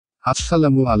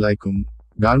আসসালামু আলাইকুম।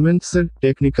 গার্মেন্টসের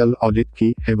টেকনিক্যাল অডিট কি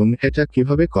এবং এটা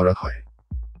কিভাবে করা হয়?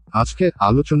 আজকে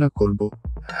আলোচনা করব।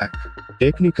 ১.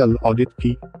 টেকনিক্যাল অডিট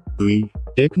কি? ২.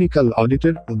 টেকনিক্যাল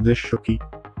অডিটের উদ্দেশ্য কি?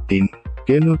 ৩.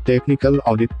 কেন টেকনিক্যাল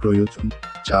অডিট প্রয়োজন?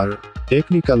 ৪.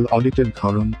 টেকনিক্যাল অডিটের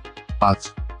ধরন। ৫.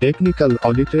 টেকনিক্যাল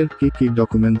অডিটের কি কি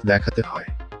ডকুমেন্ট দেখাতে হয়?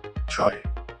 ৬.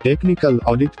 টেকনিক্যাল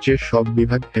অডিট যে সব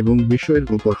বিভাগ এবং বিষয়ের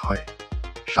উপর হয়।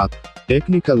 ৭.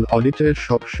 টেকনিক্যাল অডিটের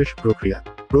সবশেষ প্রক্রিয়া।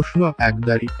 প্রশ্ন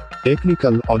 ১.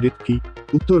 টেকনিক্যাল অডিট কি?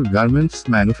 উত্তর: গার্মেন্টস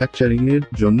ম্যানুফ্যাকচারিং এর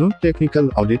জন্য টেকনিক্যাল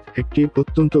অডিট একটি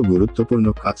অত্যন্ত গুরুত্বপূর্ণ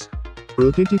কাজ।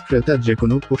 প্রতিটি ক্রেতা যে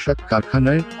কোনো পোশাক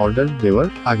কারখানায় অর্ডার দেওয়ার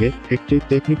আগে একটি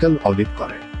টেকনিক্যাল অডিট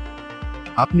করে।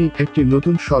 আপনি একটি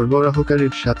নতুন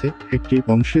সরবরাহকারীর সাথে একটি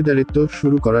অংশীদারিত্ব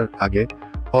শুরু করার আগে,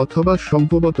 অথবা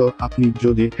সম্ভবত আপনি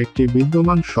যদি একটি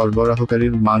বিদ্যমান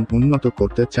সরবরাহকারীর মান উন্নত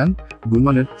করতে চান,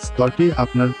 গুণমানের স্তরটি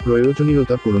আপনার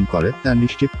প্রয়োজনীয়তা পূরণ করে তা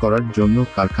নিশ্চিত করার জন্য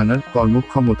কারখানার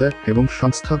কর্মক্ষমতা এবং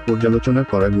সংস্থা পর্যালোচনা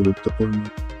করা গুরুত্বপূর্ণ।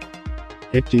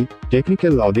 একটি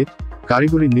টেকনিক্যাল অডিট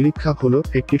কারিগরি নিরীক্ষা হল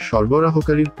একটি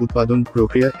সরবরাহকারীর উৎপাদন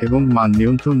প্রক্রিয়া এবং মান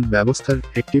নিয়ন্ত্রণ ব্যবস্থার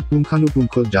একটি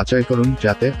পুঙ্খানুপুঙ্খ যাচাইকরণ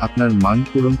যাতে আপনার মান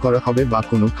পূরণ করা হবে বা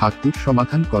কোনো ঘাটতির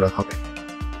সমাধান করা হবে।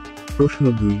 প্রশ্ন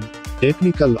 ২.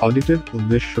 টেকনিক্যাল অডিটের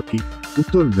উদ্দেশ্য কি?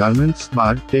 উত্তর: গার্মেন্টস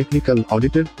বার টেকনিক্যাল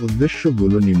অডিটের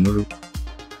উদ্দেশ্যগুলো নিম্নরূপ।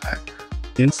 ১.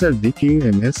 Ensure the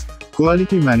QMS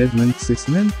Quality Management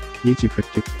System is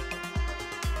effective.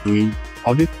 ২.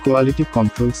 Audit Quality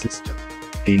Control System.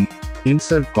 ৩.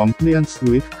 Ensure compliance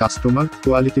with customer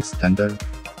quality standard.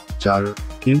 ৪.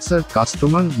 Ensure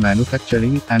customer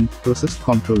manufacturing and process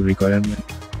control requirement.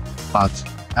 ৫.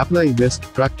 Apply best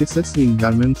practices in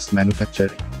garments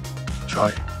manufacturing.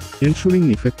 ৬. Ensuring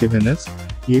effectiveness,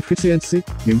 efficiency,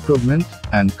 improvement,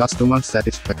 and customer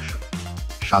satisfaction.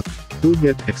 ৭. To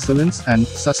get excellence and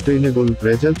sustainable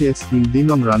results in the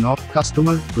long run of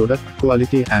customer product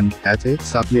quality and as a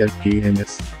supplier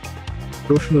QMS.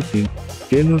 প্রশ্ন ৩.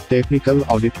 কেন technical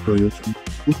audit প্রয়োজন?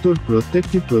 উত্তর: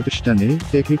 প্রত্যেকটি প্রতিষ্ঠানে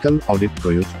technical audit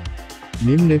প্রয়োজন।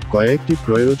 নিম্নে কয়েকটি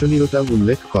প্রয়োজনীয়তা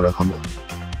উল্লেখ করা হলো।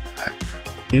 ১.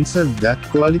 Ensure that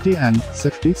quality and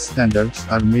safety standards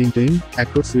are maintained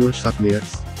across your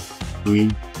suppliers. ২.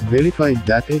 Verify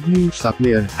that a new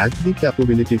supplier has the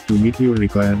capability to meet your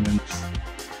requirements.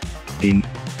 ৩.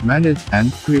 Manage and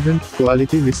prevent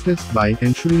quality risks by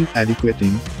ensuring adequate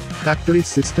factory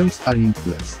systems are in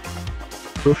place.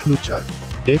 প্রশ্ন ৪.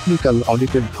 Technical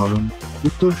অডিটের ধরন।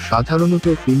 উত্তর: সাধারণত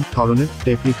 ৩ ধরনের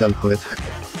technical হয়ে থাকে,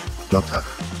 যথা: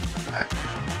 ১.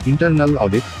 Internal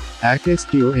audit,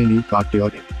 STONE party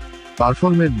audit,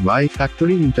 performed by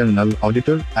factory internal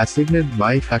auditor assigned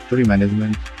by factory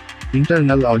management.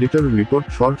 Internal auditor report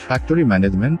for factory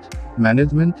management.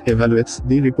 Management evaluates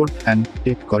the report and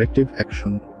take corrective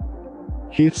action.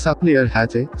 Each supplier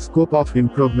has a scope of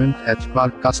improvement as per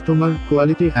customer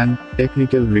quality and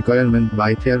technical requirement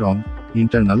by their own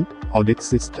internal audit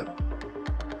system.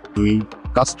 ২.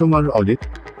 Customer audit,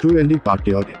 through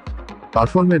party audit,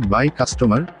 performed by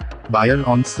customer, buyer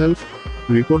on self,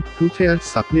 report to their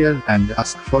supplier and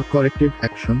ask for corrective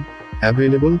action.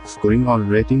 Available scoring or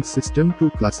rating system to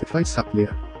classify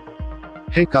supplier.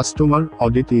 A customer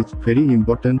audit is very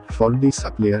important for the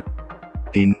supplier.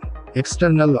 ৩.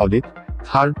 External audit,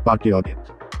 third party audit.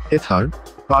 A third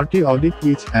party audit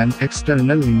is an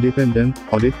external independent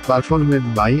audit performed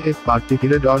by a party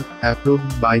hired or approved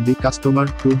by the customer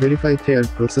to verify their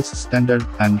process standard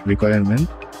and requirement.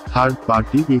 Third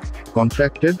party is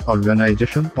contracted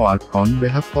organization work on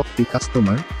behalf of the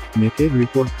customer, make a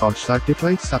report or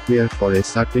certify supplier for a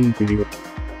certain period.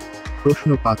 প্রশ্ন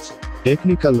 ৫.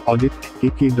 Technical audit কি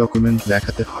কি document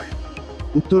দেখাতে হয়?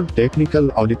 উত্তর: technical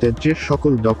অডিটে যে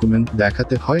সকল document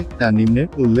দেখাতে হয় তা নিম্নে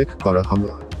উল্লেখ করা হলো।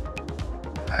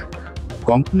 ১.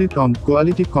 Complete on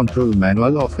quality control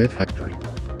manual of A factory.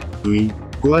 ২.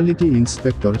 Quality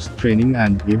inspectors training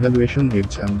and evaluation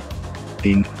exam.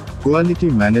 ৩. Quality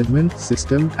management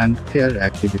system and their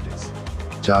activities.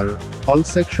 ৪. All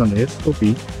section SOP,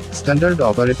 standard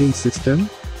operating system,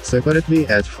 separately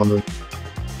as follows.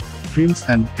 Trims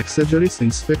and accessories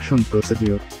inspection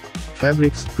procedure,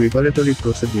 fabrics preparatory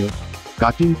procedure,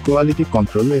 cutting quality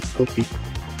control SOP,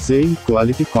 sewing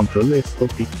quality control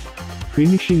SOP,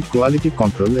 finishing quality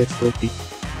control SOP.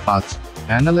 ৫.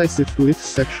 Analysis with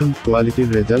section quality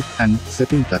result and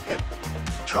setting target.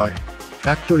 ৬.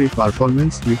 Factory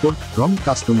performance report from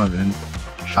customer end.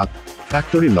 ৭.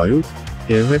 Factory layout,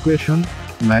 evacuation,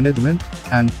 management,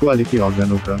 and quality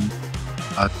organogram.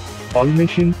 ৮. All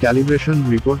machine calibration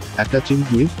report attaching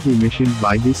with the machine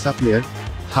by the supplier,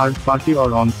 third party or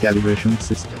on calibration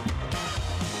system.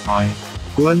 ৯.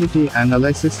 Quality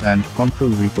analysis and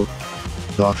control report.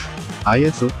 ১০.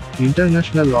 ISO,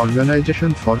 International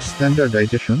Organization for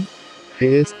Standardization,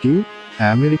 ASQ,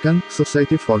 American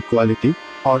Society for Quality,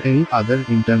 or any other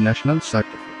international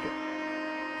certificate.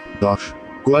 10.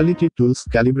 Quality Tools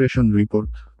Calibration Report,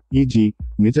 e.g.,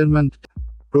 measurement.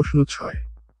 প্রশ্ন 6.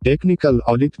 Technical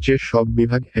audit যে সব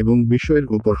বিভাগ এবং বিষয়ের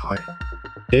উপর হয়।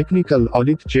 Technical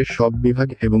audit যে সব বিভাগ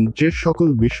এবং যে সকল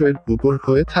বিষয়ের উপর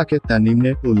হয়ে থাকে তা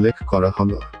নিম্নে উল্লেখ করা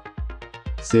হলো।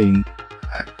 Saying.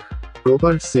 1.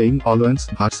 Proper saying allowance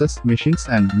versus machines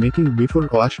and making before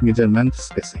wash measurement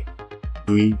spacing.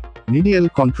 2. Needle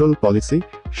control policy,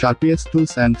 Sharpies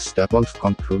tools and staples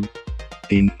control.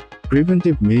 3.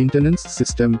 Preventive maintenance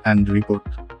system and report.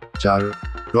 4.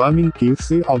 Roaming QC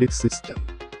audit system.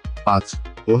 5.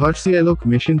 Oversee alloc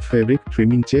machine fabric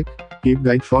trimming check, keep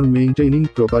guide for maintaining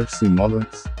proper seam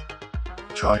allowance.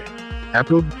 6.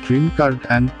 Approved trim card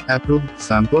and approved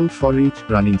sample for each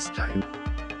running style.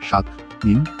 7.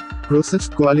 In process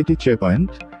quality checkpoint,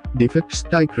 defects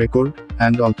type record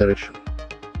and alteration.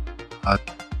 8.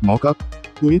 Mock-up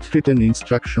with written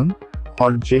instruction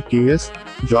or JQS,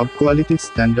 job quality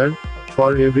standard for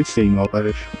every sewing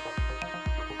operation.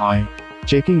 9.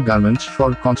 Checking garments for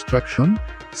construction,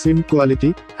 seam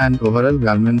quality and overall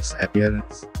garments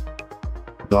appearance.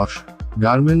 10.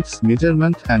 Garments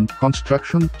measurement and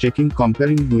construction checking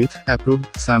comparing with approved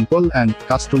sample and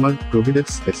customer provided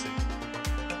spacing.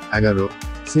 11.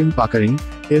 Seam puckering,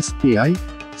 SPI,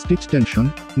 stitch tension,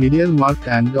 needle mark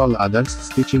and all others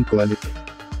stitching quality.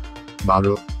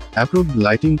 12. Approved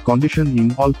lighting condition in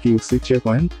all QC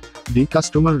checkpoint, the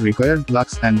customer required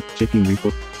lux and checking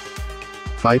report.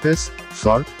 5S,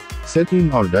 sort, set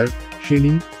in order,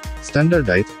 sheening,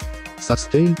 standardize,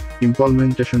 sustain,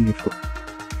 implementation effort.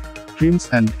 Trims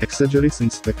and accessories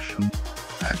inspection.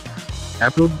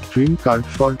 Approved trim card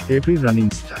for every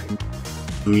running style.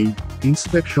 2.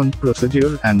 Inspection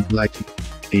procedure and lighting.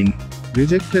 3.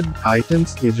 Rejected items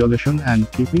isolation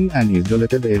and keeping an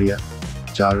isolated area.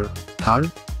 4.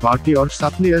 Third party or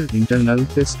supplier internal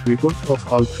test report of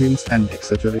all trims and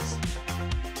accessories.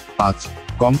 5.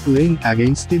 Complain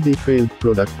against the failed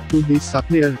product to the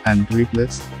supplier and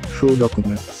replace, show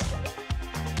documents.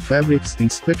 Fabrics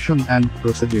inspection and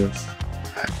procedures.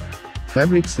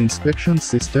 Fabrics inspection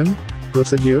system,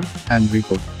 procedure, and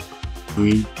report.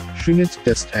 2. Shrinkage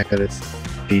test accuracy.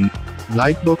 3.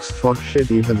 Light box for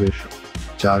shade evaluation.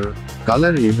 4.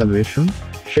 Color evaluation,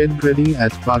 shade grading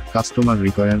as per customer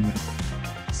requirement.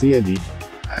 CAD.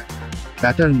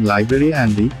 Pattern library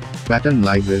and the pattern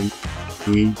library.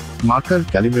 2. Marker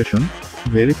calibration,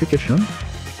 verification,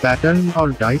 pattern or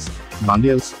dice,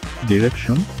 bundles,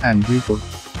 direction, and report.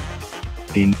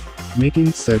 3.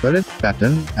 Making separate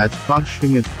pattern as per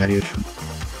shrinkage variation.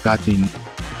 Cutting.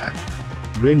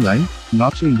 Grain line,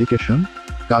 notch indication,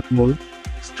 cut mold,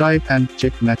 stripe and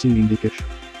check matching indication.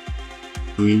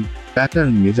 2.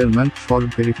 Pattern measurement for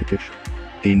verification.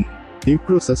 3. The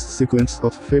process sequence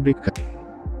of fabric cutting.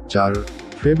 4.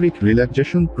 Fabric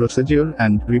relaxation procedure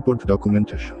and report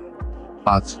documentation.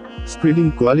 5.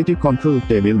 Spreading quality control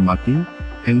table marking,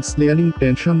 hence layering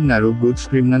tension narrow goods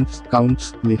remnants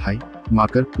counts high,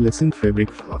 marker placing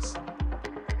fabric floss.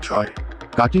 6.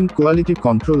 Cutting quality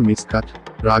control miscut,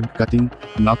 rug cutting,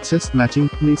 notches matching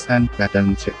place and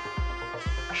pattern check.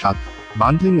 7.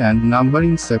 Bundling and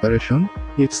numbering separation,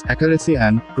 its accuracy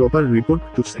and proper report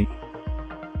to see.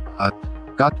 8.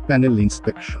 Cut panel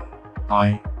inspection.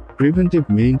 9. Preventive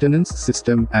maintenance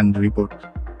system and report.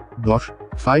 10.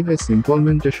 5S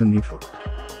implementation effort.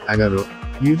 11.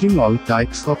 Using all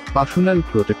types of personal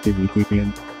protective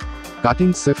equipment.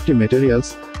 Cutting safety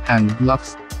materials, hand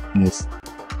gloves, moose.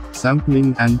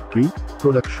 Sampling and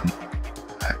pre-production.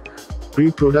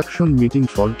 Pre-production meeting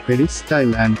for very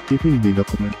style and keeping the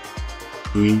document.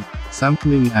 2.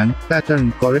 Sampling and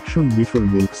pattern correction before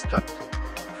bulk start.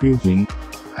 Fusing.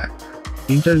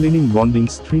 Interlining bonding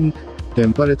strength,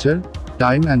 temperature,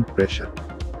 time and pressure.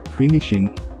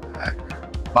 Finishing.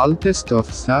 Pal test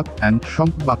of snap and shock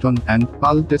button and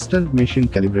pal tester machine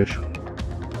calibration.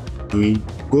 2.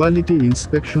 Quality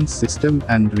inspection system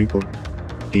and report.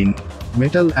 3.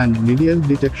 Metal and needle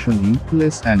detection in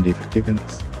place and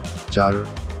effectiveness. 4.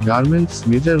 Garments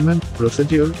measurement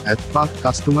procedure as per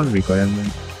customer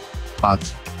requirement.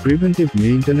 5. Preventive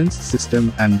maintenance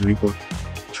system and report.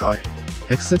 6.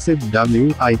 Excessive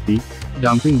WIP,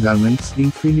 dumping garments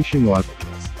in finishing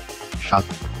workplace. 7.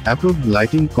 Approved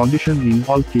lighting condition in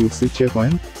all QC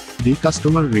checkpoint, the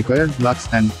customer required lux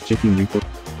and checking report.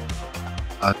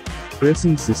 8.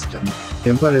 Pressing system,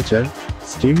 temperature,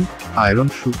 steam, iron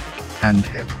shoe, and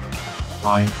head.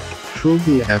 9. Show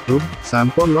the approved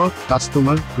sample or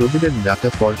customer provided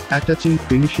data for attaching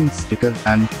finishing sticker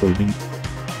and folding.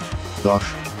 10.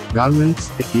 Garments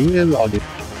UL audit.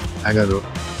 11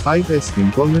 5S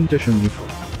implementation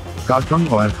report. Carton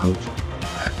warehouse.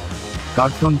 1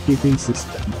 carton keeping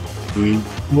system. 2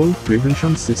 mould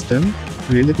prevention system,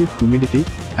 relative humidity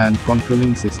and controlling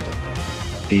system.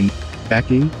 3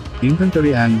 packing,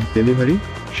 inventory and delivery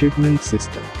shipment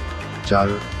system. 4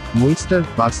 moisture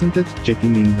percentage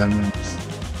checking in garments.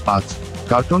 5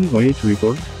 carton wait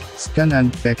report, scan and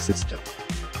pack system.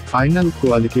 Final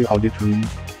quality audit room.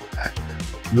 1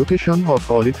 location of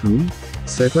audit room,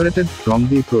 separated from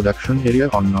the production area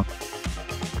or not.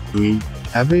 2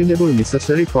 available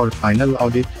necessary for final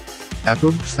audit,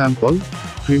 approved sample,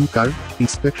 trim card,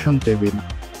 inspection table.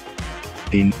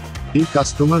 3 the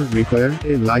customer required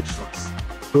a light source.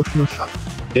 প্রশ্ন 7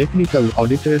 technical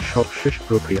অডিটের সবশেষ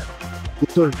প্রক্রিয়া।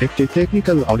 উত্তর একটি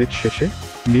technical audit শেষে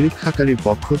নিরীক্ষাকারী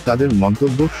পক্ষ তাদের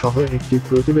মন্তব্য সহ একটি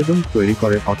প্রতিবেদন তৈরি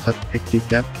করে, অর্থাৎ একটি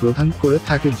ক্যাপ প্রদান করে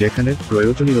থাকে যেখানে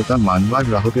প্রয়োজনীয়তা মান বা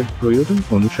গ্রাহকের প্রয়োজন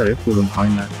অনুসারে পূরণ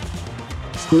হয় না।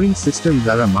 স্কোরিং সিস্টেম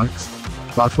দ্বারা মার্কস,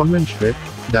 পারফরমেন্স রেট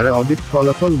দ্বারা অডিট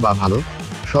ফলাফল বা ভালো,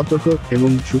 সতর্ক এবং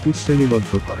ঝুঁকি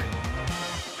শ্রেণীবদ্ধ করে।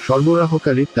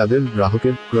 সরবরাহকারী তাদের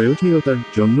গ্রাহকের প্রয়োজনীয়তার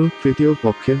জন্য তৃতীয়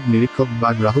পক্ষের নিরীক্ষক বা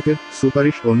গ্রাহকের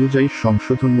সুপারিশ অনুযায়ী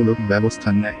সংশোধনমূলক ব্যবস্থা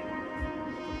নেয়।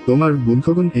 তোমার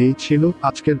বন্ধুগণ, এই ছিল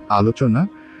আজকের আলোচনা।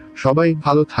 সবাই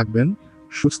ভালো থাকবেন,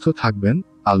 সুস্থ থাকবেন।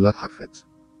 আল্লাহ হাফেজ।